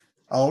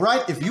All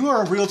right. If you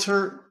are a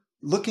realtor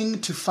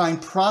looking to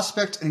find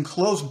prospect and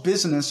close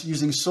business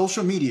using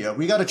social media,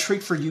 we got a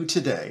treat for you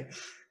today.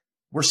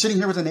 We're sitting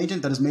here with an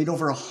agent that has made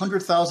over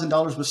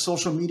 $100,000 with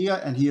social media,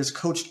 and he has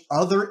coached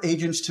other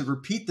agents to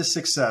repeat the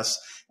success.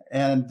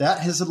 And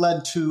that has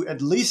led to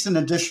at least an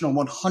additional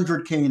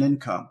 $100K in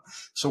income.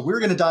 So we're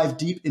going to dive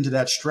deep into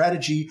that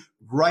strategy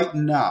right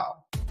now.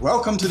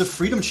 Welcome to the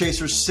Freedom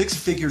Chasers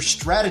Six-Figure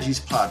Strategies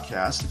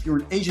podcast. If you're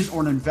an agent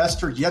or an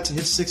investor yet to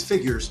hit six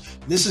figures,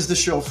 this is the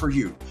show for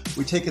you.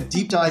 We take a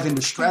deep dive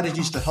into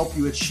strategies to help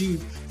you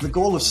achieve the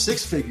goal of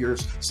six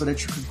figures so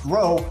that you could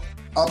grow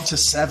up to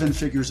seven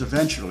figures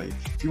eventually.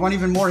 If you want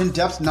even more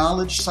in-depth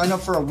knowledge, sign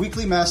up for our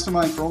weekly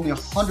mastermind for only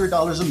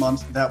 $100 a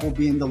month. That will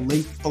be in the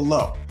link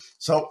below.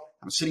 So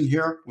I'm sitting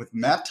here with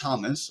Matt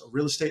Thomas, a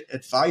real estate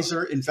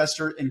advisor,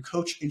 investor, and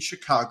coach in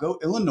Chicago,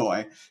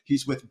 Illinois.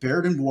 He's with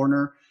Baird &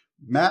 Warner.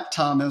 Matt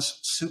Thomas,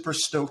 super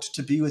stoked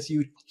to be with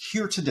you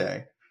here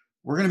today.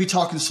 We're going to be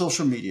talking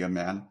social media,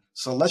 man.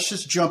 So let's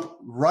just jump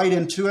right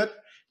into it.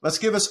 Let's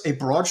give us a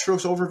broad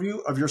strokes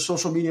overview of your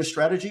social media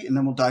strategy, and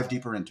then we'll dive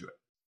deeper into it.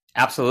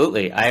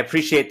 Absolutely. I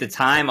appreciate the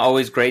time.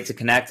 Always great to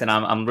connect. And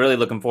I'm really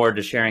looking forward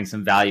to sharing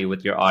some value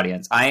with your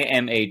audience. I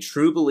am a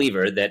true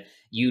believer that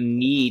you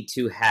need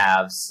to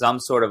have some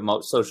sort of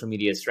social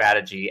media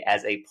strategy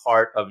as a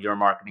part of your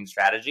marketing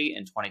strategy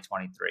in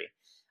 2023.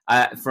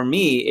 For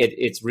me,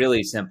 it's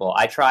really simple.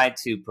 I try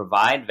to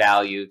provide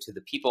value to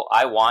the people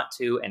I want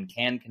to and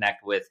can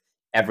connect with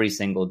every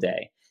single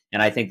day.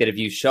 And I think that if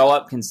you show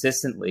up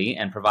consistently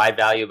and provide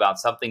value about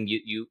something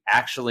you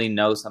actually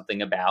know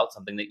something about,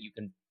 something that you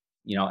can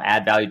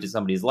add value to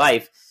somebody's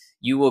life,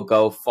 you will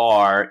go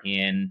far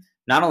in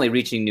not only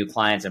reaching new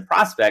clients and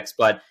prospects,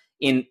 but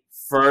in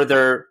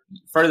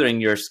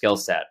furthering your skill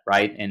set,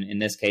 right? And in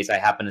this case, I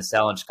happen to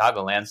sell in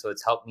Chicagoland, so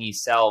it's helped me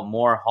sell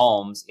more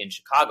homes in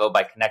Chicago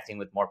by connecting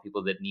with more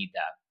people that need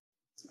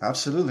that.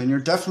 Absolutely. And you're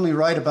definitely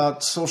right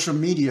about social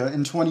media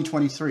in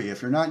 2023.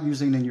 If you're not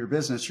using it in your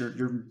business,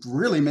 you're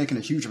really making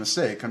a huge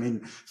mistake. I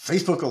mean,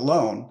 Facebook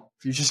alone,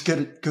 if you just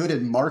get good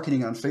at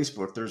marketing on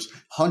Facebook, there's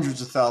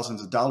hundreds of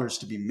thousands of dollars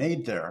to be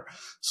made there.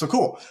 So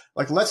cool.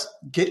 Let's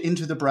get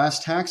into the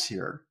brass tacks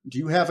here. Do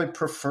you have a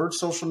preferred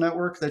social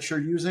network that you're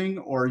using,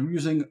 or are you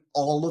using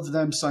all of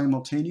them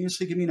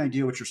simultaneously? Give me an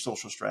idea what your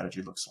social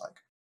strategy looks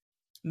like.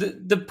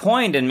 The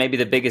point and maybe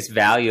the biggest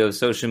value of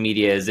social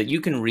media is that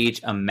you can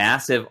reach a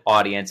massive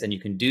audience, and you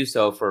can do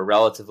so for a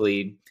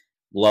relatively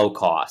low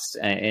cost,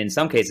 and in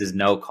some cases,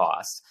 no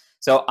cost.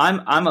 So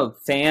I'm a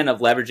fan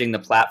of leveraging the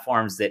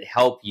platforms that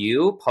help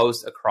you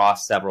post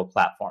across several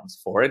platforms.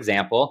 For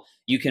example,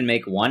 you can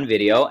make one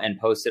video and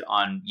post it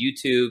on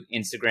YouTube,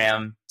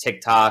 Instagram,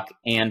 TikTok,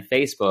 and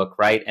Facebook,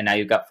 right? And now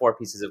you've got 4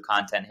 pieces of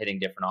content hitting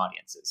different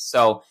audiences.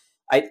 So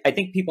I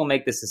think people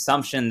make this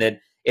assumption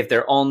that if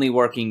they're only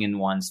working in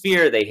one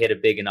sphere, they hit a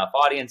big enough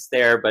audience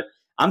there. But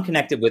I'm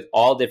connected with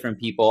all different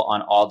people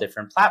on all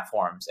different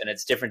platforms, and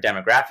it's different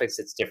demographics,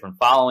 it's different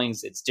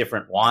followings, it's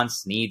different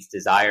wants, needs,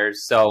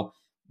 desires. So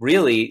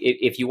really,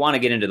 if you want to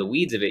get into the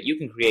weeds of it, you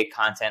can create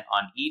content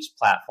on each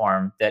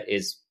platform that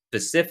is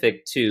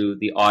specific to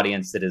the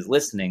audience that is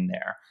listening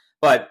there.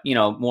 But,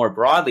 more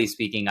broadly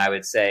speaking, I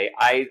would say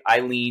I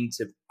lean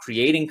to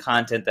creating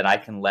content that I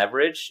can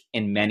leverage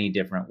in many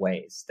different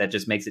ways. That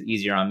just makes it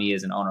easier on me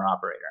as an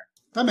owner-operator.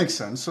 That makes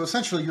sense. So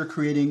essentially, you're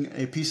creating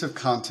a piece of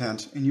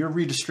content and you're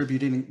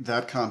redistributing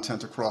that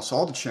content across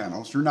all the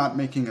channels. You're not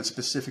making a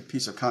specific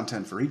piece of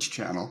content for each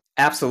channel.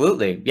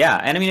 Absolutely. Yeah.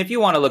 And I mean, if you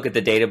want to look at the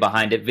data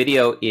behind it,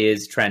 video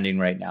is trending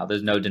right now.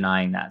 There's no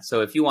denying that.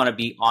 So if you want to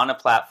be on a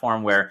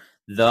platform where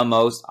the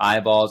most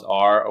eyeballs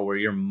are, or where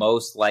you're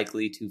most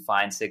likely to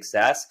find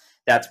success,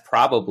 that's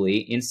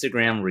probably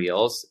Instagram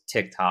Reels,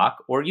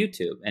 TikTok, or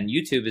YouTube. And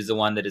YouTube is the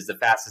one that is the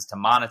fastest to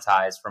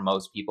monetize for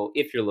most people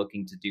if you're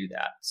looking to do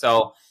that.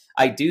 So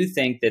I do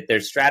think that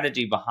there's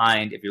strategy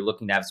behind, if you're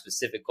looking to have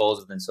specific goals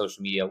within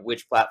social media,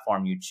 which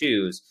platform you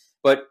choose.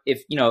 But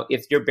if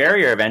your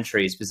barrier of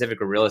entry, specific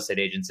to real estate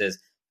agents, is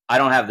I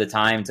don't have the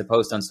time to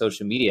post on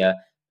social media,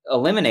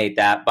 eliminate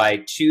that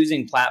by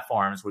choosing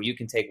platforms where you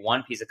can take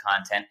one piece of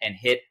content and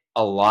hit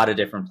a lot of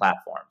different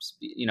platforms.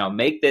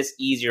 Make this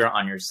easier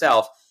on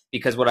yourself,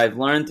 because what I've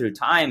learned through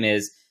time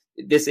is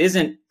this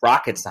isn't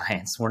rocket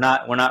science. We're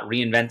not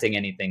reinventing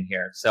anything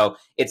here. So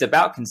it's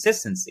about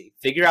consistency.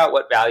 Figure out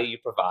what value you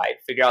provide,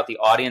 figure out the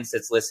audience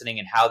that's listening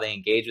and how they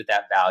engage with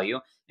that value,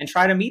 and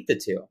try to meet the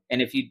two.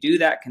 And if you do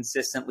that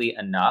consistently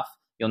enough,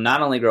 you'll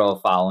not only grow a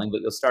following,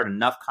 but you'll start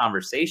enough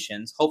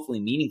conversations,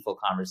 hopefully meaningful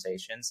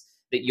conversations,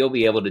 that you'll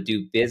be able to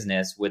do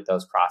business with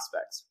those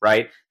prospects,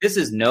 right? This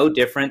is no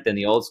different than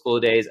the old school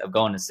days of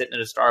going to sitting at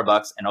a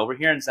Starbucks and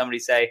overhearing somebody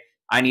say,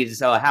 I need to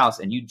sell a house,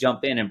 and you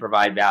jump in and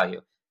provide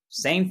value.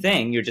 Same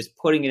thing, you're just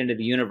putting it into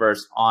the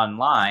universe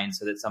online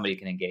so that somebody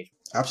can engage.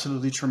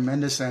 Absolutely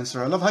tremendous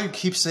answer. I love how you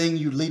keep saying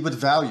you lead with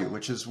value,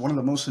 which is one of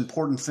the most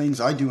important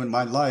things I do in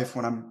my life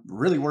when I'm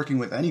really working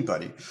with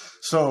anybody.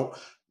 So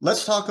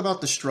let's talk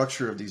about the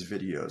structure of these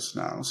videos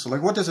now. So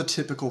what does a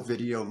typical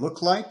video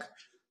look like?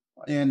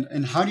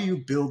 And how do you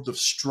build the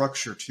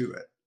structure to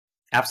it?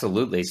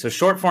 Absolutely. So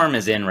short form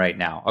is in right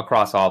now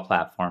across all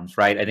platforms,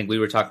 right? I think we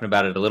were talking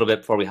about it a little bit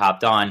before we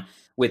hopped on.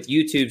 With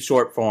YouTube,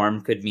 short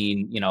form could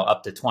mean,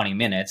 up to 20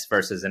 minutes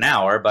versus an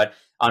hour, but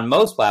on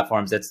most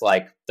platforms, it's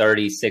like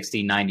 30,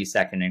 60,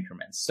 90-second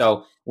increments.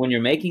 So when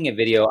you're making a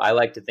video, I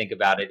like to think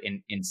about it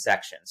in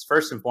sections.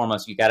 First and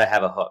foremost, you got to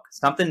have a hook.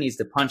 Something needs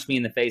to punch me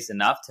in the face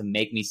enough to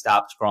make me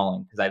stop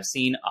scrolling, because I've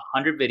seen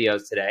 100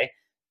 videos today.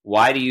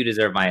 Why do you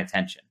deserve my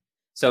attention?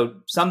 So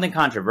something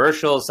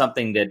controversial,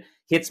 something that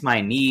hits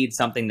my need,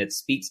 something that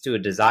speaks to a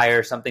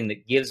desire, something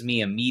that gives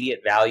me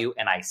immediate value,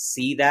 and I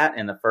see that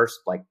in the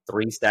first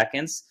 3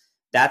 seconds,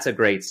 that's a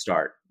great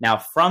start. Now,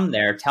 from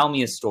there, tell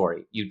me a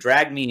story. You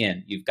dragged me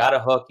in. You've got a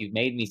hook. You've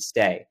made me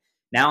stay.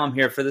 Now I'm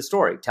here for the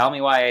story. Tell me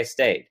why I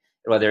stayed,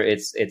 whether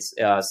it's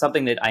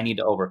something that I need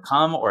to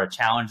overcome, or a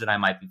challenge that I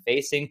might be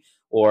facing,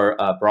 or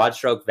a broad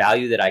stroke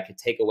value that I could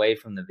take away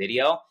from the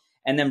video,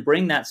 and then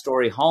bring that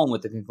story home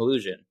with the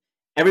conclusion.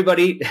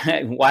 Everybody,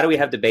 why do we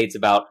have debates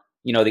about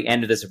the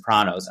end of The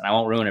Sopranos? And I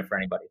won't ruin it for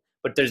anybody,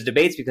 but there's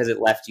debates because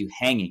it left you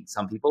hanging.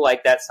 Some people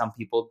like that, some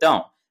people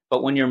don't.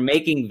 But when you're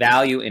making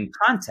value in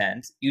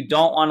content, you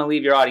don't want to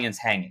leave your audience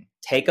hanging.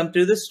 Take them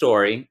through the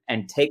story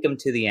and take them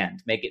to the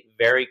end. Make it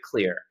very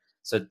clear.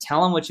 So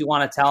tell them what you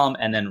want to tell them,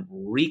 and then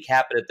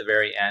recap it at the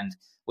very end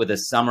with a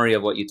summary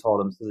of what you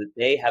told them, so that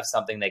they have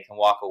something they can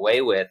walk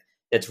away with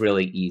that's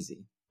really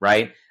easy,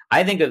 right?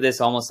 I think of this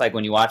almost like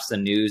when you watch the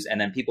news and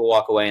then people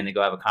walk away and they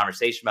go have a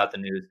conversation about the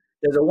news.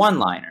 There's a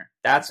one-liner.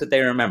 That's what they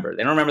remember.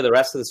 They don't remember the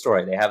rest of the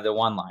story. They have the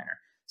one-liner.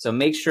 So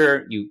make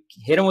sure you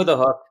hit them with a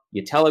hook.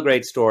 You tell a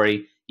great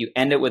story. You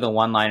end it with a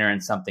one-liner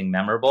and something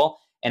memorable.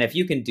 And if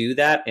you can do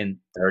that in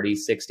 30,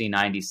 60,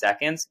 90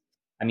 seconds,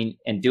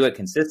 and do it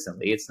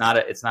consistently, it's not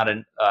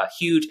a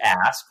huge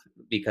ask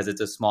because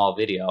it's a small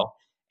video,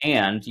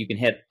 and you can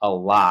hit a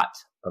lot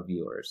of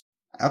viewers.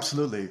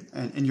 Absolutely.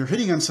 And you're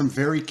hitting on some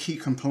very key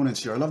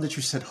components here. I love that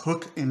you said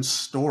hook and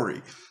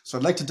story. So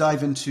I'd like to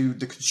dive into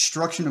the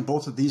construction of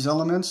both of these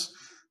elements.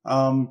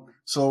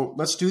 So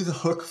let's do the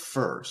hook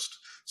first.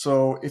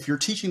 So if you're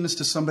teaching this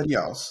to somebody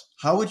else,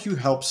 how would you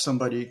help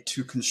somebody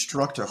to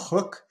construct a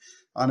hook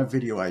on a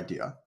video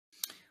idea?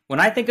 When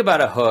I think about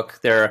a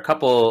hook, there are a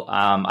couple,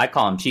 I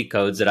call them cheat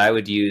codes, that I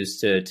would use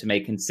to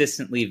make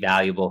consistently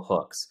valuable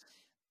hooks.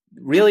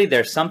 Really,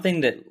 there's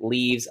something that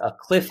leaves a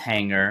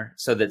cliffhanger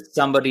so that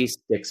somebody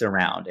sticks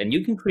around. And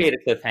you can create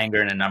a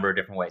cliffhanger in a number of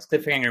different ways.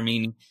 Cliffhanger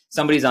meaning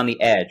somebody's on the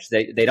edge.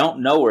 They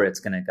don't know where it's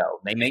going to go.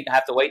 They may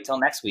have to wait till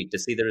next week to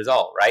see the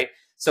result, right?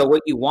 So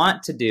what you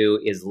want to do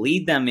is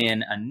lead them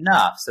in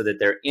enough so that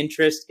their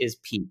interest is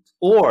piqued.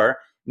 Or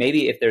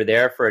maybe if they're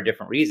there for a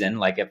different reason,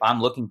 like if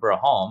I'm looking for a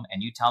home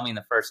and you tell me in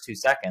the first 2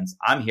 seconds,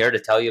 I'm here to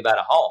tell you about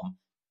a home,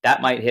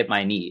 that might hit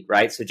my need,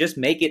 right? So just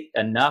make it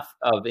enough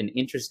of an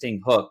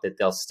interesting hook that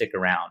they'll stick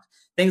around.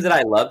 Things that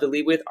I love to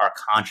lead with are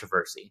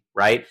controversy,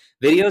 right?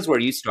 Videos where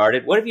you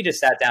started, what if you just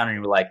sat down and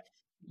you were like,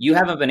 you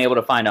haven't been able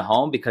to find a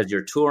home because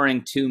you're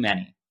touring too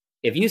many.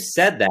 If you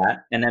said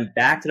that and then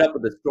backed it up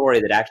with a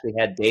story that actually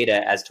had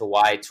data as to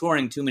why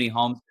touring too many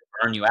homes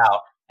can burn you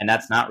out, and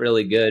that's not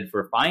really good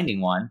for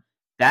finding one,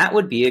 that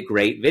would be a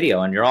great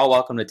video. And you're all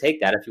welcome to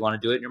take that if you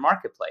want to do it in your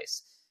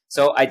marketplace.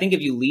 So I think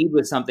if you lead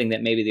with something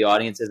that maybe the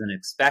audience isn't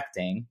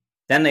expecting,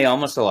 then they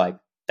almost are like,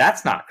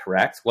 that's not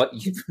correct.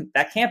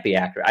 That can't be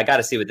accurate. I got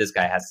to see what this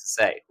guy has to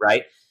say,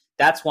 right?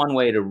 That's one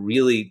way to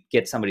really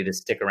get somebody to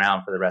stick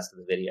around for the rest of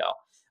the video.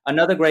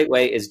 Another great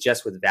way is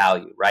just with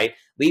value, right?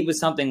 Lead with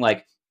something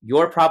like,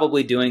 you're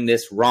probably doing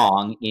this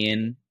wrong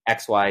in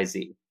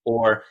XYZ,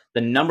 or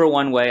the number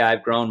one way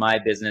I've grown my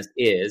business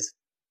is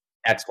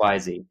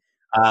XYZ.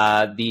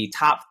 The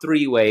top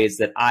 3 ways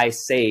that I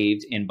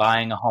saved in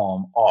buying a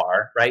home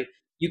are, right?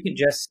 You can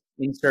just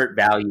insert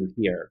value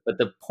here. But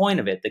the point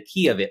of it, the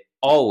key of it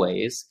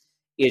always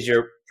is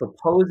you're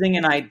proposing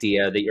an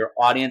idea that your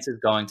audience is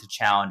going to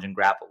challenge and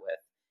grapple with.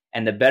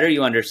 And the better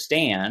you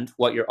understand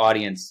what your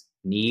audience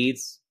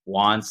needs,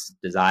 wants,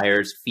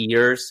 desires,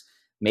 fears,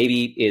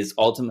 maybe is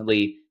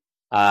ultimately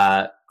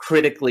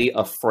critically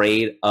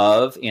afraid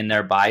of in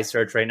their buy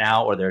search right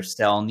now, or their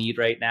sell need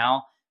right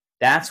now,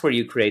 that's where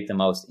you create the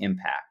most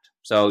impact.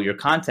 So your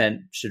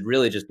content should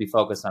really just be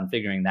focused on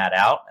figuring that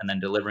out and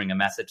then delivering a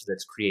message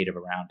that's creative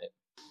around it.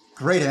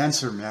 Great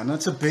answer, man.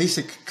 That's a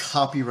basic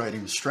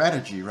copywriting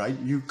strategy, right?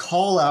 You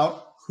call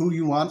out who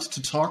you want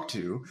to talk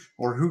to,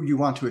 or who you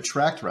want to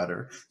attract,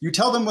 rather. You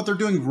tell them what they're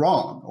doing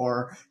wrong,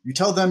 or you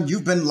tell them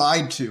you've been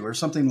lied to, or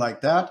something like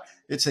that.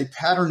 It's a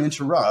pattern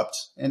interrupt,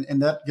 and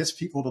that gets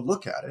people to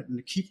look at it and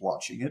to keep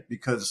watching it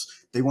because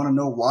they want to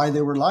know why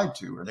they were lied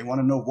to, or they want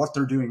to know what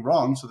they're doing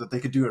wrong so that they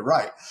could do it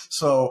right.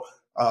 So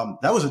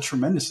that was a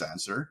tremendous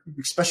answer,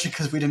 especially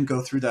because we didn't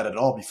go through that at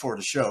all before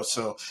the show.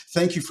 So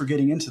thank you for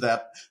getting into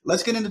that.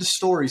 Let's get into the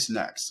stories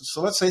next.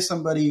 So let's say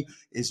somebody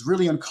is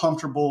really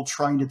uncomfortable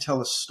trying to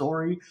tell a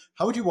story.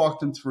 How would you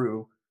walk them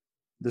through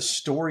the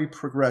story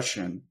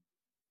progression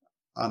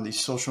on these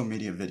social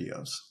media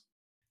videos?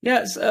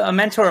 Yes, a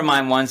mentor of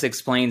mine once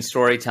explained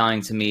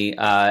storytelling to me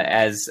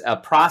as a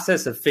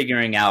process of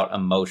figuring out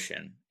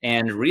emotion.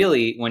 And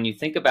really, when you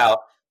think about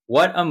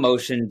What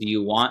emotion do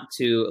you want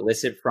to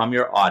elicit from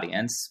your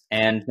audience?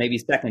 And maybe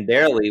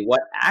secondarily,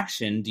 what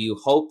action do you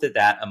hope that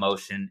that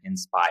emotion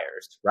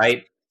inspires,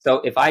 right?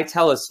 So if I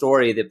tell a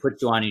story that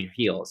puts you on your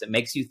heels, it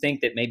makes you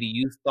think that maybe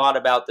you've thought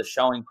about the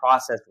showing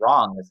process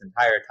wrong this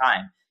entire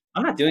time.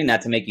 I'm not doing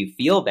that to make you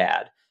feel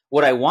bad.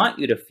 What I want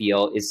you to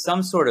feel is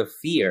some sort of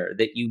fear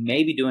that you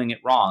may be doing it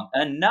wrong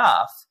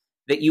enough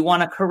that you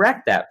want to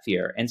correct that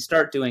fear and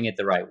start doing it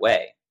the right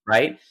way,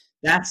 right?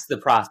 That's the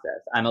process.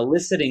 I'm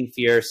eliciting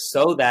fear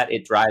so that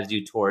it drives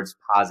you towards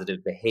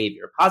positive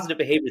behavior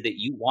that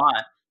you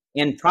want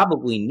and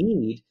probably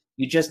need.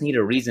 You just need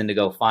a reason to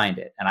go find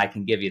it. And I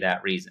can give you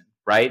that reason,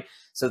 right?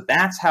 So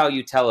that's how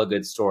you tell a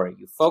good story.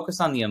 You focus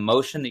on the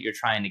emotion that you're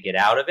trying to get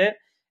out of it.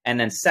 And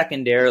then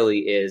secondarily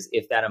is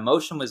if that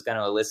emotion was going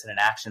to elicit an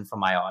action from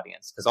my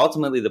audience, because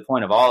ultimately the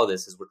point of all of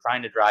this is we're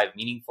trying to drive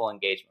meaningful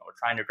engagement. We're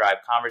trying to drive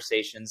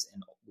conversations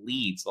and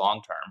leads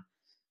long-term.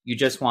 You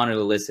just want to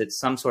elicit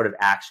some sort of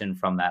action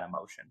from that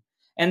emotion.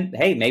 And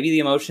hey, maybe the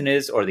emotion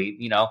is, or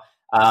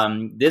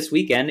this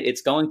weekend,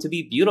 it's going to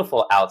be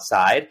beautiful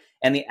outside.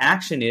 And the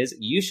action is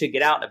you should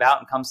get out and about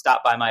and come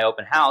stop by my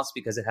open house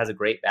because it has a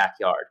great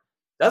backyard.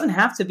 Doesn't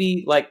have to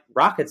be like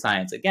rocket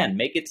science. Again,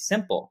 make it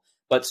simple.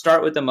 But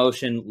start with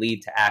emotion,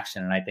 lead to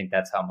action. And I think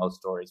that's how most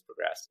stories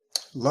progress.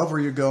 Love where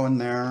you're going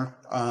there.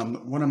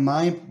 One of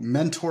my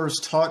mentors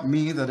taught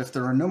me that if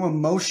there are no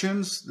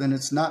emotions, then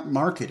it's not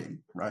marketing,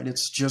 right?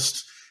 It's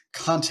just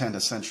content,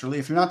 essentially.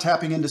 If you're not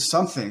tapping into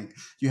something,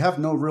 you have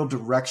no real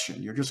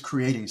direction. You're just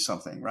creating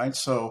something, right?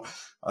 So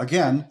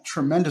again,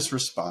 tremendous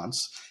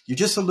response. You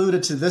just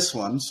alluded to this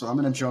one, so I'm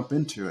going to jump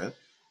into it.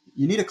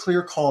 You need a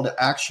clear call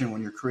to action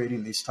when you're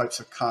creating these types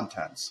of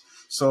contents.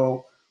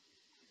 So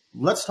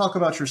let's talk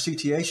about your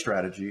CTA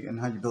strategy and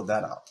how you build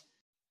that out.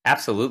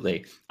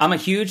 Absolutely. I'm a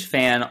huge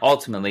fan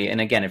ultimately.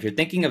 And again, if you're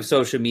thinking of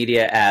social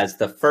media as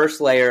the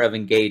first layer of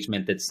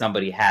engagement that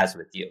somebody has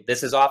with you,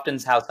 this is often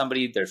how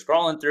they're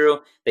scrolling through,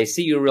 they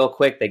see you real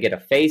quick, they get a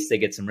face, they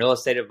get some real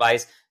estate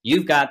advice.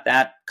 You've got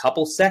that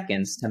couple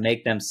seconds to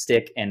make them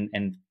stick and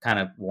kind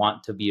of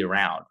want to be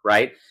around,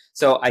 right?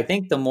 So I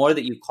think the more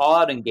that you call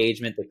out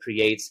engagement that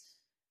creates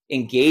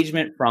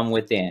engagement from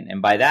within,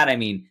 and by that I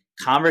mean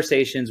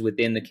conversations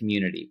within the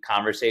community,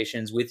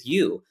 conversations with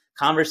you,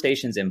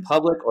 conversations in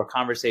public or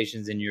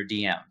conversations in your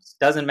DMs.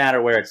 Doesn't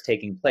matter where it's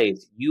taking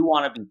place. You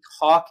want to be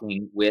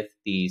talking with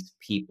these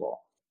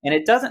people. And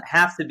it doesn't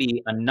have to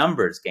be a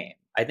numbers game.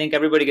 I think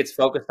everybody gets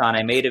focused on,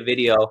 I made a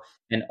video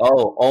and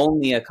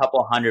only a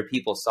couple hundred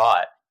people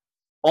saw it.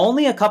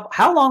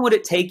 How long would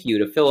it take you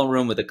to fill a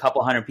room with a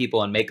couple hundred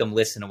people and make them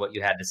listen to what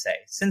you had to say?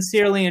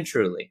 Sincerely and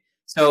truly.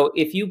 So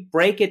if you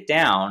break it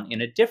down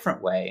in a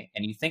different way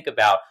and you think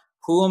about,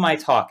 who am I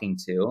talking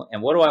to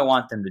and what do I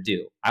want them to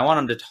do? I want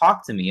them to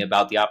talk to me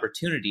about the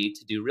opportunity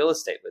to do real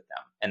estate with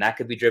them. And that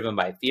could be driven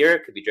by fear,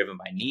 it could be driven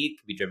by need, it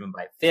could be driven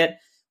by fit,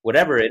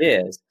 whatever it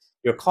is.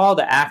 Your call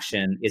to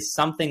action is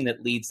something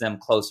that leads them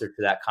closer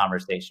to that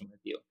conversation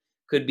with you.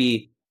 Could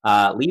be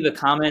leave a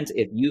comment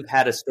if you've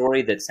had a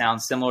story that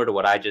sounds similar to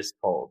what I just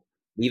told.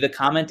 Leave a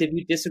comment if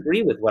you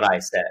disagree with what I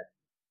said.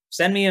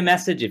 Send me a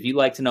message if you'd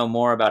like to know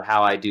more about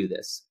how I do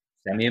this.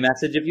 Send me a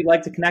message if you'd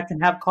like to connect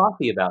and have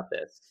coffee about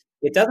this.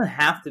 It doesn't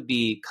have to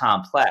be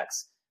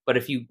complex, but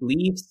if you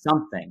leave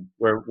something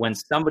where when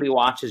somebody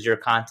watches your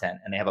content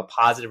and they have a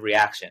positive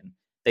reaction,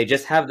 they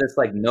just have this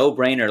like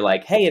no-brainer,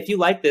 like, hey, if you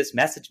like this,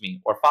 message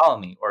me or follow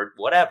me or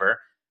whatever.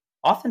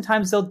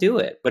 Oftentimes they'll do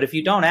it. But if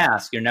you don't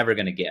ask, you're never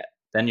going to get.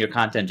 Then your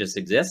content just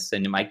exists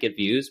and you might get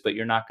views, but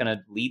you're not going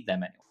to lead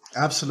them anywhere.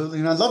 Absolutely.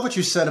 And I love what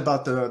you said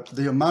about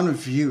the amount of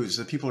views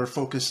that people are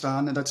focused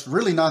on. And that's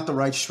really not the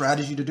right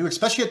strategy to do,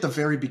 especially at the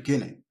very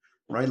beginning,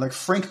 right? Like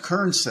Frank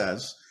Kern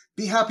says,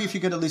 be happy if you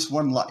get at least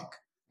one like.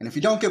 And if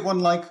you don't get one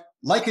like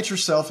it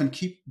yourself and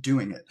keep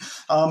doing it.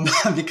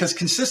 Because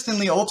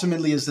consistently,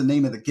 ultimately, is the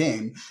name of the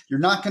game. You're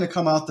not going to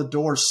come out the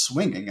door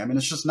swinging. I mean,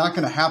 it's just not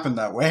going to happen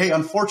that way.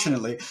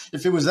 Unfortunately,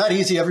 if it was that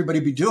easy,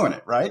 everybody'd be doing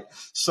it, right?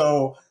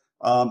 So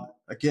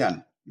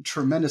again,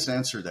 tremendous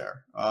answer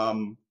there.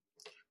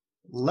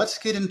 Let's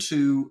get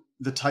into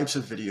the types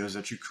of videos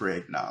that you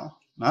create now.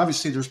 Now,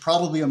 obviously, there's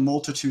probably a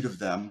multitude of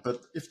them,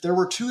 but if there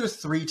were 2 to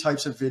 3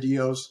 types of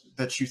videos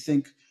that you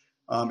think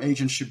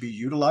agents should be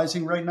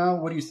utilizing right now,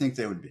 what do you think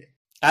they would be?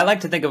 I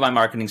like to think of my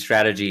marketing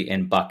strategy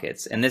in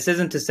buckets. And this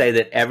isn't to say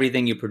that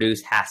everything you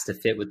produce has to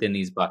fit within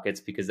these buckets,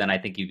 because then I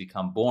think you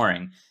become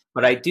boring.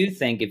 But I do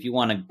think if you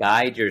want to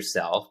guide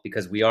yourself,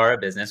 because we are a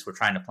business, we're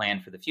trying to plan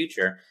for the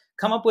future,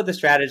 come up with a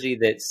strategy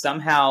that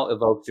somehow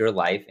evokes your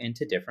life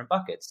into different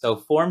buckets. So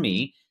for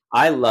me,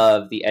 I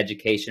love the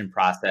education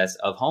process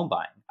of home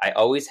buying. I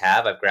always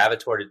have. I've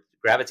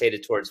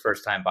gravitated towards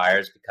first-time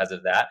buyers because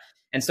of that.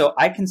 And so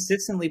I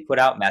consistently put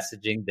out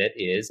messaging that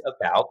is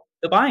about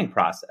the buying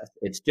process.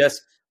 It's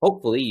just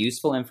hopefully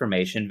useful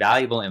information,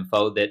 valuable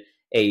info that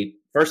a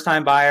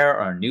first-time buyer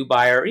or a new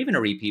buyer or even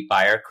a repeat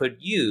buyer could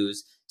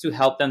use to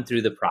help them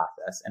through the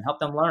process and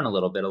help them learn a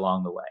little bit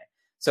along the way.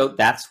 So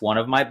that's one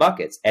of my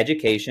buckets.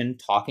 Education,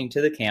 talking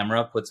to the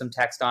camera, put some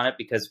text on it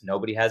because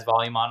nobody has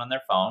volume on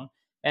their phone.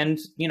 And,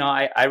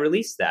 I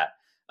release that.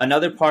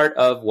 Another part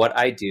of what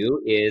I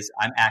do is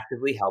I'm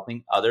actively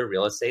helping other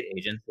real estate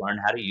agents learn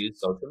how to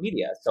use social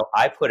media. So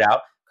I put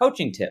out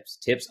coaching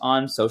tips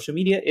on social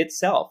media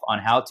itself, on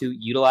how to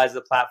utilize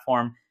the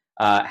platform,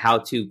 how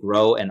to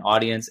grow an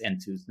audience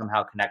and to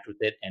somehow connect with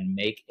it and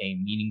make a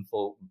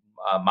meaningful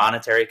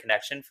monetary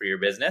connection for your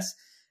business.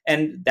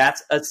 And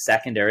that's a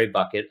secondary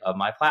bucket of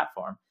my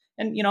platform.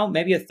 And,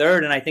 maybe a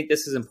third, and I think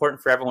this is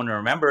important for everyone to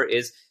remember,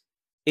 is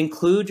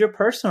include your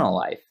personal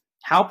life.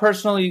 How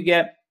personal you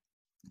get,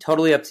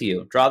 totally up to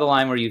you. Draw the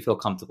line where you feel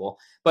comfortable.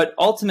 But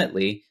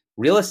ultimately,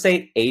 real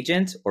estate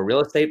agent or real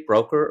estate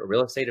broker or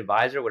real estate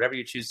advisor, whatever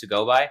you choose to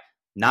go by,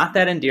 not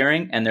that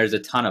endearing, and there's a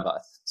ton of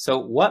us. So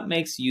what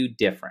makes you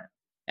different?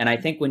 And I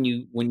think when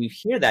you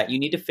hear that, you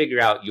need to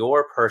figure out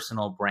your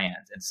personal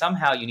brand, and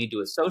somehow you need to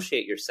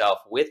associate yourself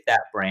with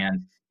that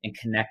brand and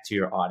connect to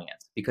your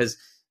audience, because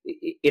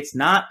it's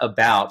not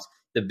about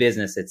the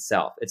business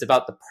itself. It's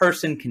about the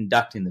person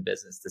conducting the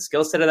business, the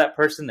skill set of that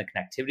person, the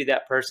connectivity of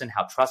that person,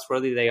 how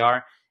trustworthy they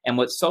are. And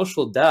what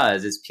social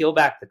does is peel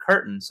back the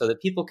curtain so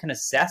that people can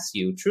assess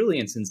you truly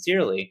and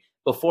sincerely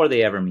before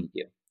they ever meet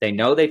you. They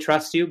know they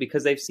trust you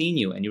because they've seen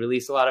you and you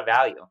release a lot of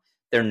value.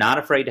 They're not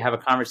afraid to have a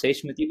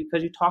conversation with you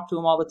because you talk to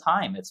them all the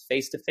time. It's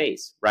face to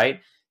face, right?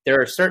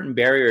 There are certain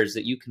barriers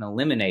that you can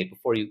eliminate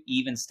before you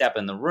even step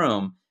in the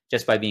room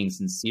just by being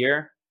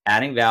sincere,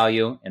 adding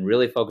value, and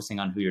really focusing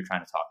on who you're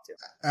trying to talk to.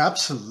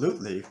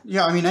 Absolutely.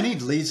 Yeah, I mean, any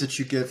leads that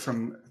you get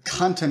from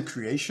content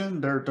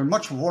creation, they're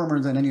much warmer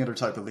than any other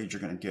type of lead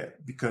you're going to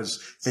get,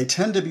 because they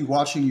tend to be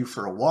watching you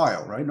for a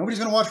while, right? Nobody's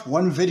going to watch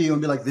one video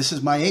and be like, this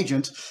is my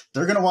agent.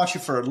 They're going to watch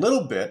you for a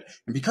little bit.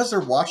 And because they're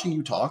watching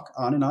you talk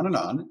on and on and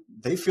on,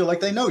 they feel like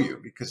they know you,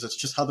 because it's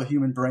just how the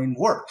human brain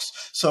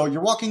works. So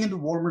you're walking into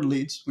warmer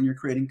leads when you're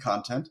creating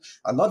content.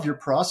 I love your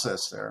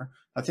process there.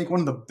 I think one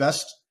of the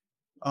best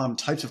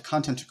types of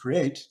content to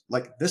create,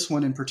 like this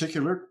one in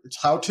particular,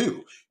 it's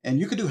how-to. And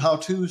you could do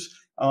how-tos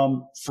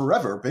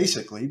forever,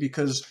 basically,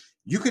 because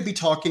you could be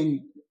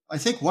talking. I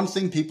think one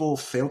thing people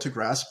fail to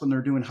grasp when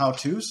they're doing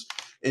how-tos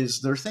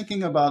is they're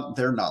thinking about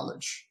their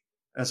knowledge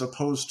as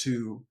opposed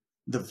to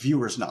the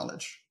viewer's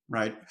knowledge,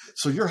 right?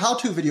 So your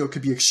how-to video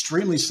could be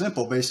extremely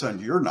simple based on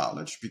your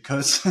knowledge,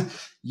 because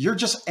you're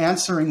just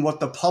answering what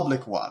the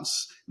public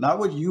wants, not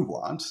what you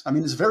want. I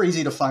mean, it's very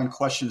easy to find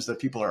questions that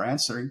people are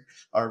answering,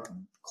 or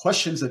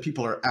questions that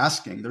people are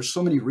asking. There's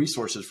so many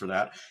resources for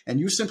that. And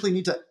you simply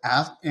need to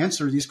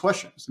answer these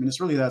questions. I mean, it's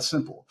really that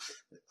simple.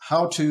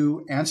 How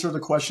to answer the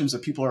questions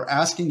that people are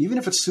asking, even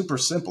if it's super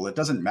simple, it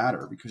doesn't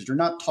matter, because you're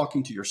not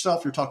talking to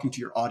yourself, you're talking to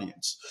your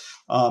audience.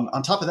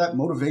 On top of that,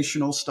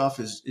 motivational stuff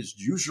is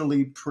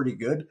usually pretty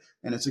good,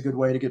 and it's a good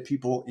way to get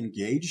people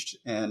engaged.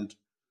 And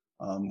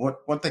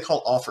what they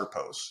call offer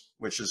posts,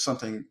 which is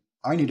something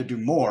I need to do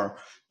more,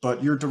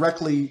 but you're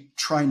directly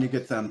trying to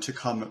get them to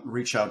come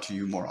reach out to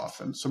you more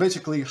often. So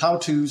basically,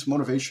 how-tos,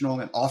 motivational,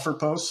 and offer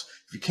posts.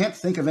 If you can't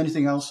think of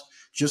anything else,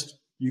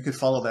 you could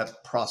follow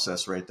that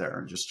process right there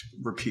and just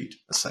repeat,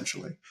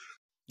 essentially.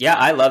 Yeah,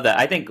 I love that.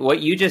 I think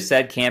what you just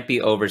said can't be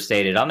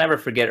overstated. I'll never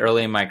forget,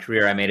 early in my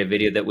career, I made a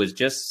video that was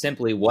just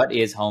simply, what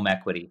is home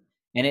equity?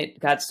 And it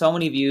got so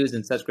many views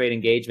and such great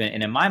engagement.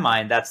 And in my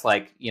mind, that's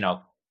like,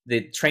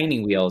 the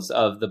training wheels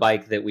of the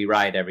bike that we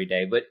ride every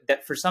day. But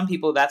that for some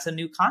people, that's a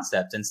new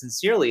concept. And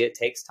sincerely, it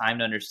takes time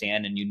to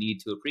understand, and you need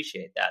to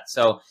appreciate that.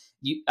 So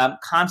I'm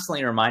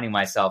constantly reminding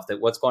myself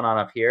that what's going on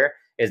up here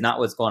is not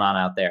what's going on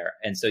out there.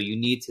 And so you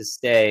need to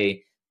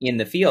stay in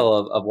the feel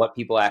of what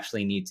people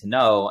actually need to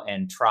know,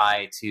 and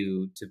try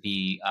to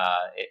be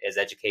as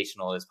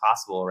educational as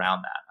possible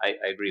around that.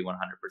 I agree 100%.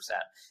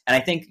 And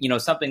I think,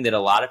 something that a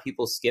lot of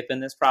people skip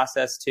in this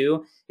process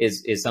too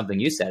is something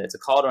you said. It's a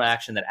call to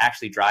action that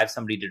actually drives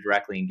somebody to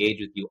directly engage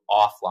with you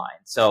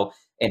offline. So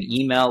an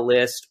email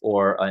list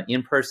or an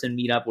in-person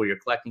meetup where you're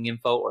collecting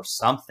info, or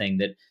something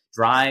that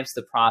drives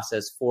the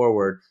process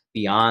forward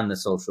beyond the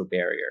social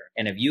barrier.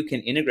 And if you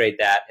can integrate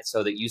that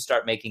so that you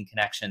start making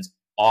connections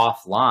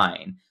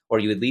offline, or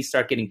you at least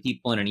start getting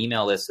people in an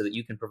email list so that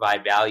you can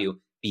provide value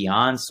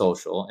beyond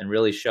social and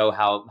really show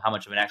how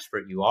much of an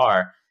expert you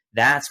are,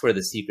 that's where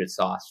the secret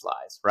sauce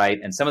lies, right?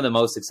 And some of the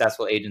most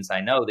successful agents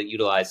I know that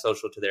utilize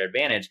social to their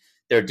advantage,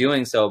 they're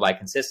doing so by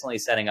consistently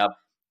setting up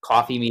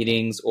coffee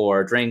meetings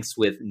or drinks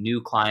with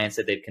new clients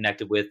that they've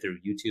connected with through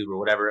YouTube or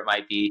whatever it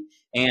might be.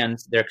 And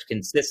they're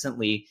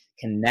consistently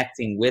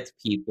connecting with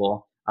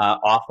people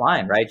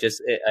offline, right?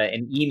 Just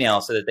an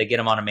email so that they get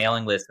them on a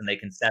mailing list and they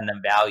can send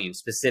them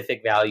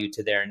specific value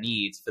to their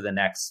needs for the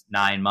next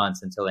 9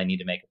 months until they need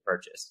to make a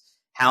purchase.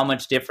 How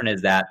much different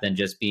is that than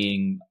just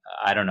being,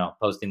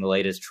 posting the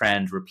latest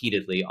trend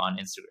repeatedly on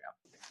Instagram?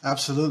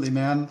 Absolutely,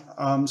 man.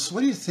 So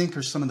what do you think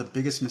are some of the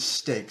biggest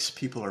mistakes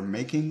people are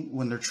making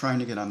when they're trying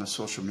to get on the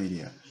social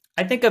media?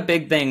 I think a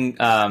big thing,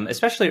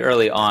 especially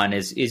early on,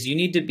 is you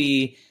need to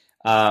be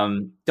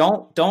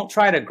don't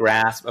try to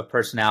grasp a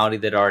personality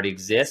that already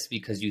exists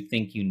because you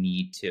think you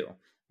need to.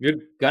 You're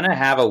gonna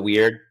have a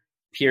weird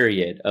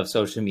period of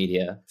social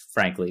media,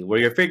 frankly, where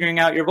you're figuring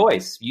out your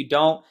voice. You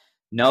don't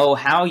know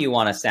how you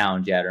want to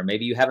sound yet, or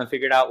maybe you haven't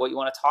figured out what you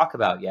want to talk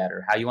about yet,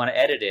 or how you want to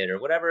edit it, or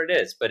whatever it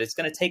is. But it's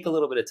going to take a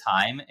little bit of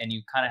time, and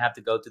you kind of have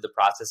to go through the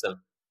process of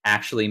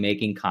actually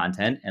making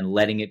content and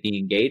letting it be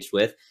engaged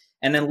with,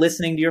 and then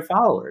listening to your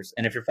followers.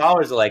 And if your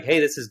followers are like, hey,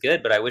 this is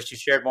good, but I wish you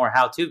shared more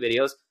how-to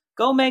videos,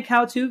 go make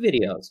how-to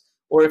videos.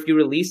 Or if you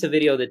release a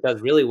video that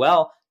does really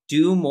well,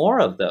 do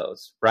more of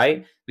those,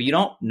 right? But you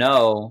don't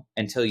know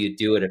until you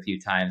do it a few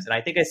times. And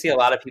I think I see a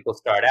lot of people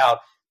start out,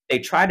 they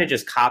try to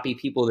just copy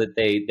people that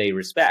they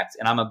respect.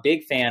 And I'm a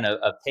big fan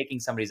of taking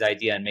somebody's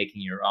idea and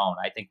making your own.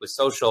 I think with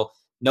social,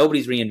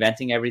 nobody's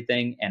reinventing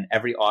everything, and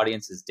every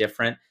audience is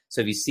different. So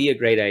if you see a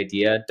great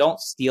idea, don't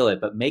steal it,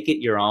 but make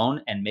it your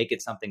own and make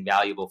it something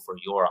valuable for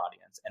your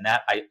audience. And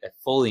that I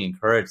fully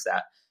encourage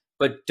that.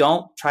 But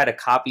don't try to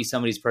copy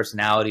somebody's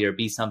personality or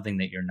be something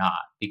that you're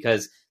not,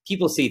 because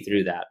people see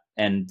through that.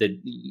 And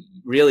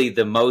really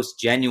the most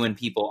genuine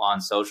people on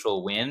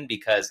social win,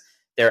 because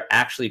they're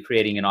actually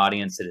creating an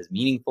audience that is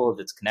meaningful,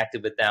 that's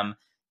connected with them.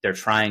 They're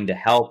trying to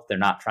help. They're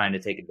not trying to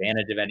take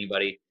advantage of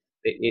anybody.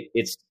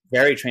 It's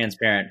very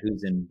transparent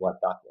who's in what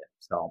bucket.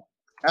 So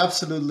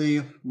absolutely.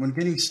 When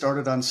getting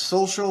started on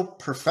social,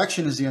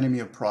 perfection is the enemy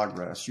of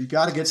progress. You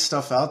got to get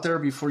stuff out there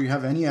before you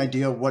have any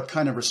idea what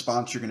kind of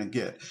response you're going to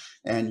get.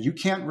 And you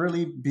can't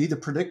really be the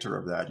predictor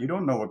of that. You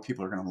don't know what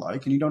people are going to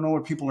like, and you don't know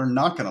what people are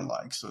not going to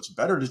like. So it's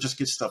better to just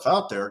get stuff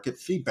out there, get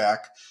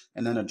feedback,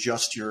 and then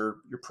adjust your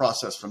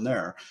process from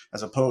there,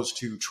 as opposed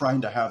to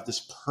trying to have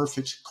this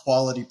perfect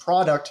quality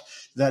product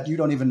that you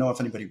don't even know if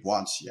anybody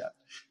wants yet.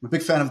 I'm a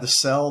big fan of the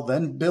sell,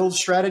 then build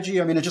strategy.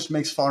 I mean, it just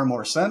makes far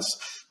more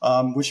sense,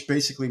 which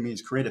basically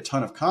means create a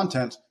ton of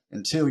content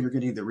until you're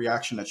getting the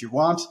reaction that you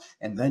want,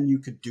 and then you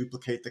could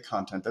duplicate the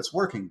content that's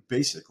working,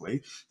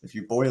 basically, if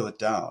you boil it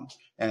down.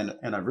 And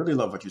I really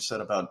love what you said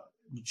about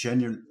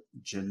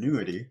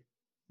genuity.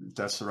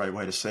 That's the right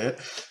way to say it.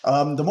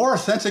 The more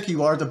authentic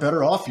you are, the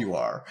better off you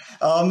are.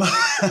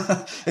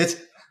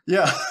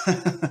 Yeah.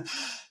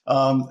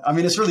 I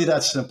mean, it's really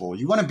that simple.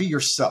 You want to be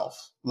yourself.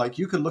 Like,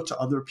 you can look to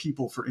other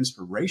people for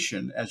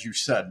inspiration, as you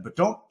said, but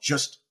don't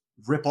just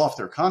rip off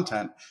their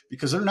content,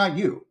 because they're not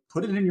you.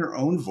 Put it in your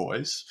own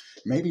voice.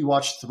 Maybe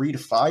watch 3 to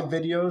 5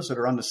 videos that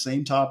are on the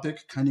same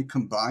topic, kind of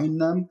combine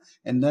them,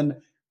 and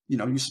then,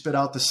 you spit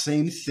out the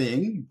same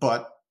thing,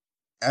 but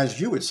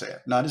as you would say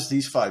it, not as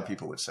these 5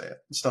 people would say it,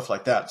 and stuff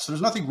like that. So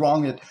there's nothing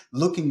wrong with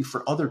looking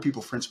for other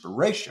people for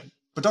inspiration,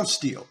 but don't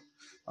steal.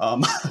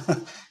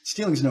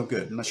 Stealing is no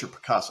good unless you're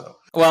Picasso.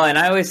 Well, and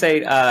I always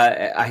say,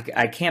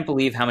 I can't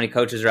believe how many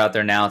coaches are out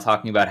there now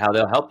talking about how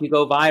they'll help you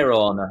go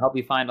viral and they'll help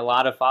you find a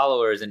lot of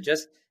followers, and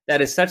just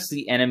that is such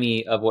the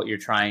enemy of what you're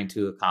trying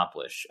to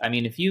accomplish. I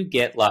mean, if you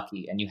get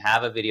lucky and you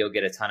have a video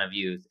get a ton of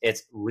views,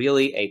 it's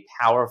really a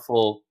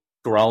powerful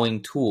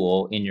growing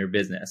tool in your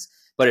business.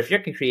 But if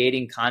you're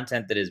creating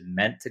content that is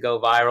meant to go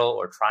viral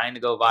or trying to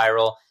go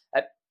viral,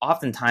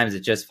 oftentimes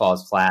it just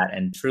falls flat,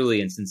 and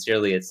truly and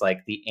sincerely, it's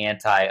like the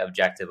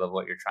anti-objective of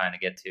what you're trying to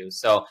get to.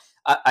 So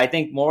I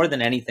think more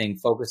than anything,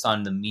 focus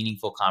on the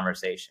meaningful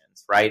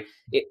conversations, right?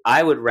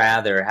 I would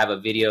rather have a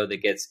video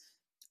that gets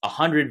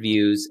 100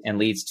 views and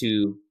leads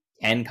to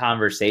 10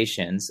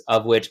 conversations,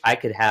 of which I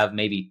could have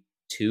maybe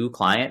 2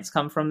 clients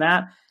come from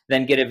that,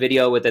 than get a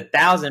video with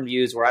 1,000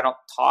 views where I don't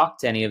talk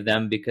to any of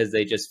them because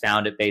they just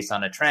found it based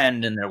on a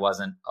trend and there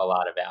wasn't a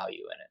lot of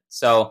value in it.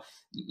 So,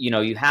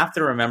 you have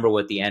to remember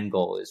what the end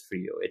goal is for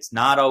you. It's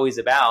not always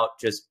about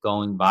just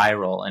going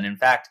viral. And in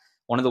fact,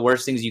 one of the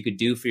worst things you could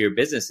do for your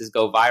business is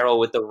go viral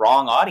with the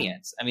wrong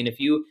audience. I mean,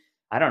 if you,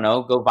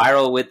 go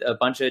viral with a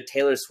bunch of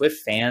Taylor Swift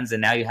fans,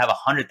 and now you have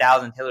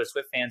 100,000 Taylor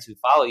Swift fans who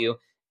follow you,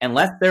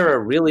 unless they're a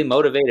really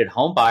motivated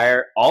home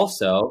buyer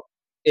also,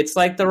 it's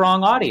like the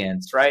wrong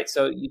audience, right?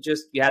 So you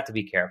have to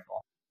be careful.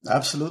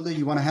 Absolutely.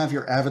 You want to have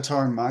your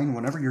avatar in mind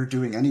whenever you're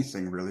doing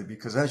anything, really,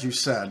 because as you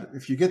said,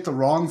 if you get the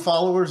wrong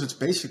followers, it's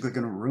basically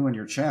going to ruin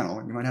your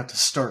channel. You might have to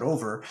start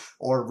over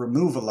or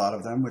remove a lot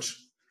of them, which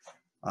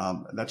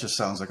that just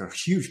sounds like a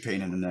huge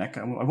pain in the neck.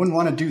 I wouldn't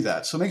want to do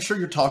that. So make sure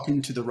you're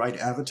talking to the right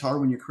avatar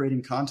when you're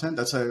creating content.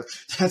 That's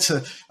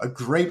a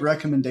great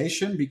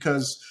recommendation,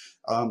 because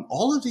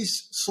all of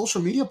these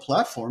social media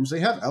platforms, they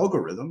have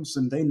algorithms,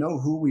 and they know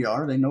who we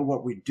are. They know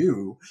what we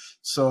do.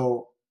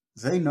 So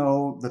they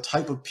know the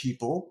type of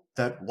people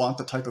that want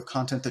the type of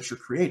content that you're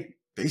creating,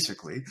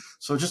 basically.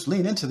 So just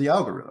lean into the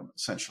algorithm,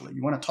 essentially.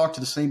 You want to talk to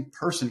the same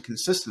person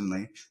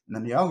consistently, and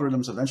then the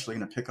algorithm's eventually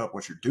going to pick up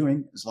what you're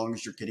doing, as long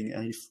as you're getting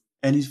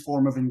any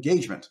form of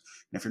engagement.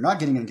 And if you're not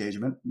getting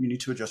engagement, you need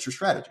to adjust your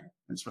strategy.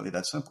 It's really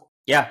that simple.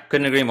 Yeah,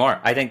 couldn't agree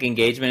more. I think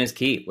engagement is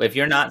key. If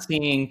you're not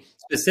seeing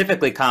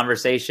specifically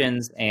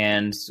conversations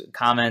and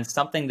comments,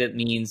 something that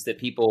means that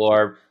people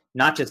are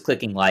not just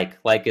clicking like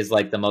is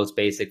like the most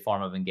basic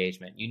form of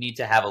engagement. You need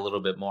to have a little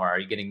bit more. Are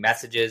you getting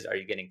messages? Are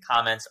you getting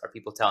comments? Are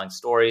people telling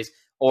stories?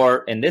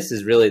 Or, and this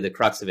is really the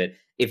crux of it,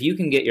 if you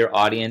can get your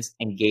audience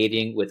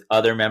engaging with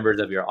other members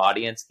of your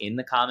audience in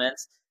the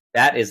comments,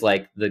 that is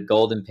like the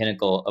golden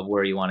pinnacle of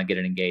where you want to get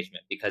an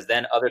engagement, because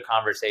then other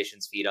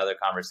conversations feed other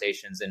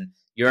conversations and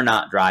you're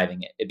not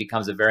driving it. It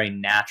becomes a very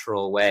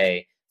natural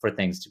way for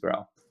things to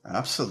grow.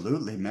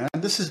 Absolutely, man.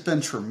 This has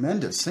been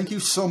tremendous. Thank you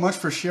so much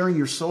for sharing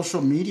your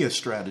social media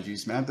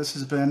strategies, man. This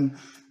has been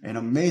an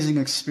amazing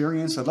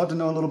experience. I'd love to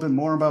know a little bit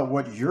more about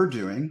what you're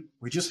doing.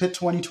 We just hit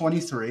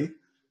 2023.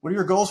 What are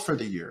your goals for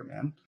the year,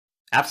 man?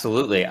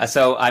 Absolutely.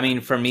 So, I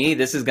mean, for me,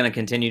 this is going to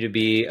continue to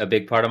be a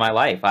big part of my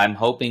life. I'm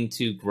hoping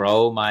to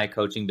grow my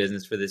coaching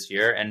business for this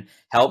year and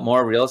help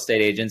more real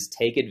estate agents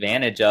take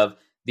advantage of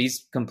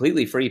these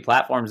completely free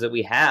platforms that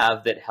we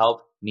have that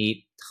help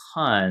meet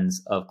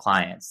tons of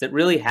clients that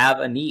really have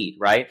a need,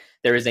 right?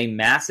 There is a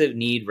massive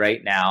need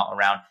right now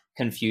around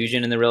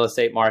confusion in the real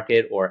estate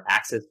market or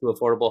access to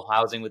affordable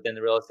housing within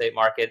the real estate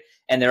market.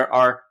 And there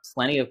are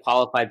plenty of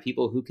qualified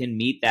people who can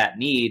meet that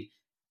need.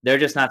 They're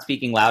just not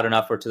speaking loud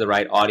enough or to the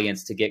right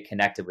audience to get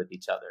connected with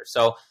each other.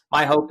 So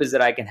my hope is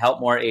that I can help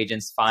more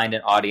agents find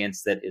an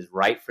audience that is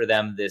right for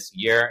them this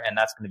year, and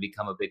that's going to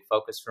become a big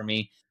focus for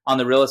me. On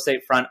the real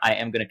estate front, I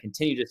am going to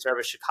continue to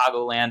service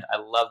Chicagoland. I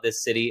love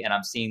this city, and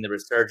I'm seeing the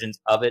resurgence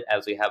of it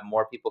as we have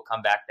more people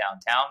come back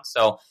downtown.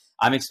 So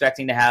I'm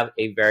expecting to have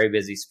a very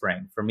busy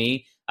spring. For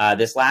me,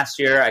 this last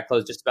year, I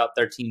closed just about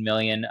 $13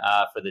 million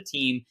for the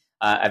team.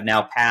 I've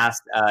now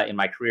passed in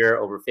my career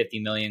over 50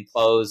 million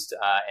closed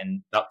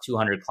and about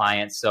 200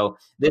 clients. So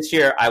this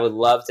year, I would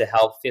love to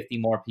help 50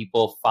 more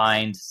people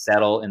find,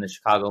 settle in the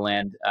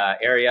Chicagoland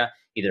area,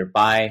 either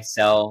buy,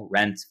 sell,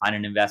 rent, find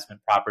an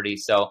investment property.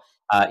 So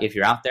if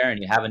you're out there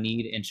and you have a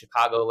need in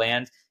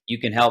Chicagoland, you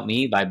can help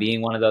me by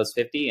being one of those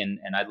 50, and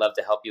I'd love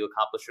to help you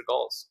accomplish your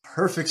goals.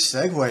 Perfect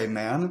segue,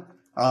 man.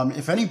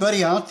 If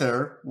anybody out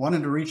there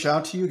wanted to reach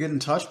out to you, get in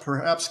touch,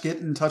 perhaps get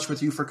in touch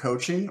with you for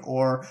coaching,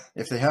 or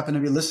if they happen to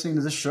be listening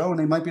to this show and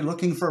they might be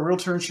looking for a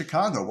realtor in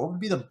Chicago, what would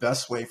be the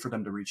best way for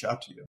them to reach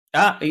out to you?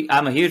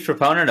 I'm a huge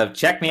proponent of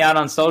check me out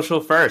on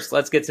social first.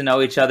 Let's get to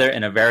know each other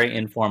in a very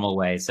informal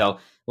way. So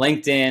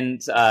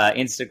LinkedIn,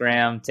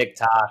 Instagram,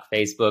 TikTok,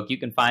 Facebook. You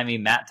can find me,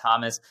 Matt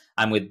Thomas.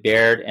 I'm with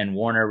Baird and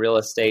Warner Real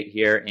Estate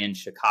here in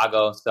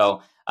Chicago.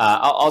 So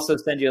I'll also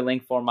send you a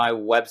link for my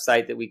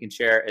website that we can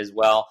share as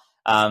well.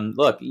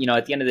 Look,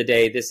 at the end of the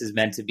day, this is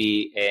meant to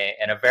be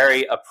a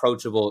very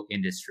approachable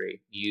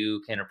industry.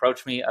 You can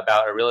approach me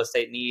about a real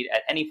estate need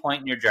at any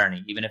point in your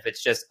journey, even if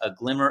it's just a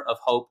glimmer of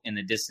hope in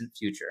the distant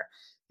future.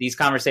 These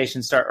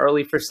conversations start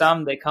early for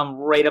some. They come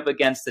right up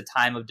against the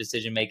time of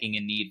decision-making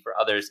and need for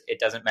others. It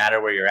doesn't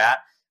matter where you're at.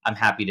 I'm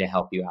happy to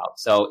help you out.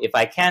 So if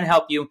I can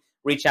help you,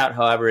 reach out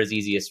however is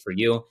easiest for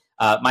you.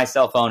 My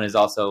cell phone is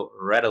also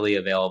readily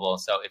available.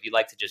 So if you'd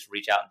like to just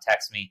reach out and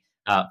text me,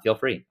 feel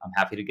free. I'm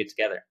happy to get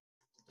together.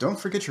 Don't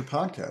forget your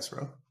podcast,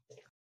 bro.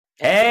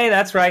 Hey,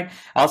 that's right.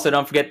 Also,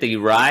 don't forget the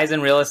Rise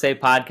in Real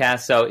Estate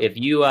podcast. So if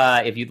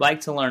you'd like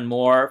to learn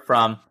more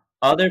from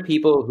other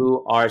people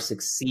who are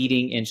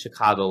succeeding in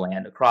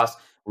Chicagoland across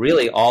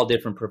really all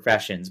different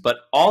professions, but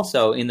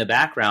also in the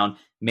background,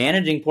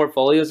 managing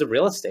portfolios of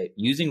real estate,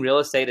 using real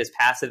estate as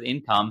passive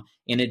income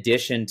in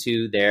addition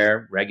to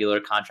their regular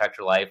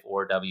contractor life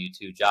or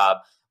W-2 job,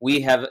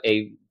 we have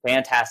a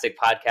fantastic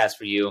podcast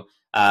for you.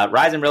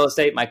 Rise in Real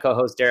Estate, my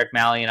co-host Derek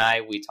Malley and I,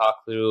 we talk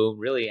through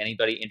really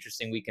anybody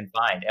interesting we can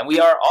find. And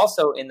we are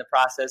also in the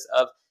process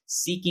of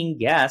seeking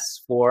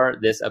guests for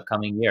this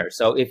upcoming year.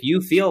 So if you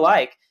feel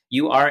like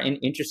you are an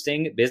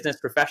interesting business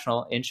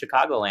professional in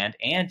Chicagoland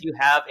and you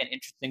have an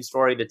interesting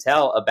story to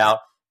tell about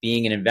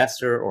being an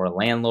investor or a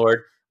landlord,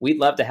 we'd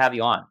love to have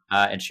you on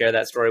and share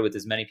that story with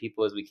as many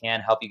people as we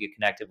can, help you get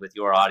connected with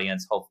your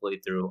audience,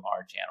 hopefully through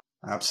our channel.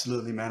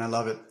 Absolutely, man. I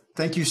love it.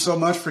 Thank you so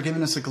much for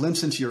giving us a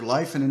glimpse into your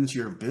life and into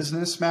your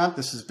business, Matt.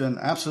 This has been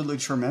absolutely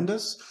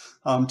tremendous.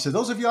 To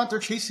those of you out there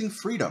chasing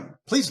freedom,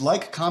 please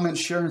like, comment,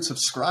 share, and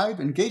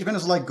subscribe. Engagement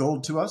is like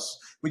gold to us.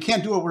 We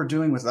can't do what we're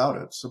doing without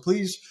it. So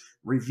please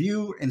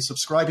review and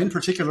subscribe, in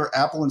particular,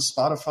 Apple and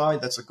Spotify.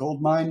 That's a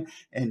gold mine.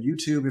 And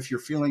YouTube, if you're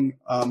feeling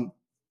a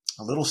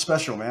little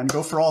special, man,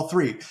 go for all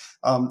three.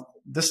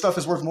 This stuff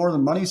is worth more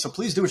than money, so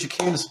please do what you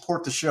can to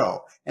support the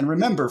show. And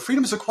remember,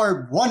 freedom is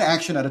acquired one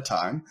action at a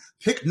time.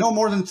 Pick no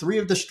more than 3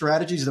 of the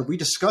strategies that we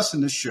discuss in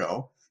this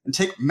show and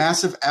take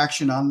massive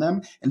action on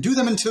them and do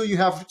them until you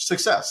have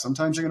success.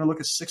 Sometimes you're going to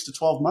look at 6 to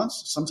 12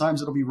 months.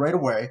 Sometimes it'll be right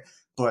away,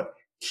 but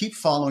keep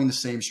following the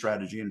same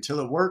strategy until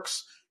it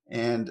works,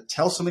 and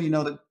tell somebody you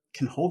know that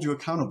can hold you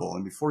accountable.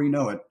 And before you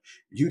know it,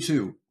 you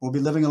too will be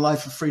living a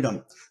life of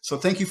freedom. So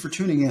thank you for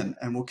tuning in,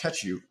 and we'll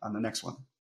catch you on the next one.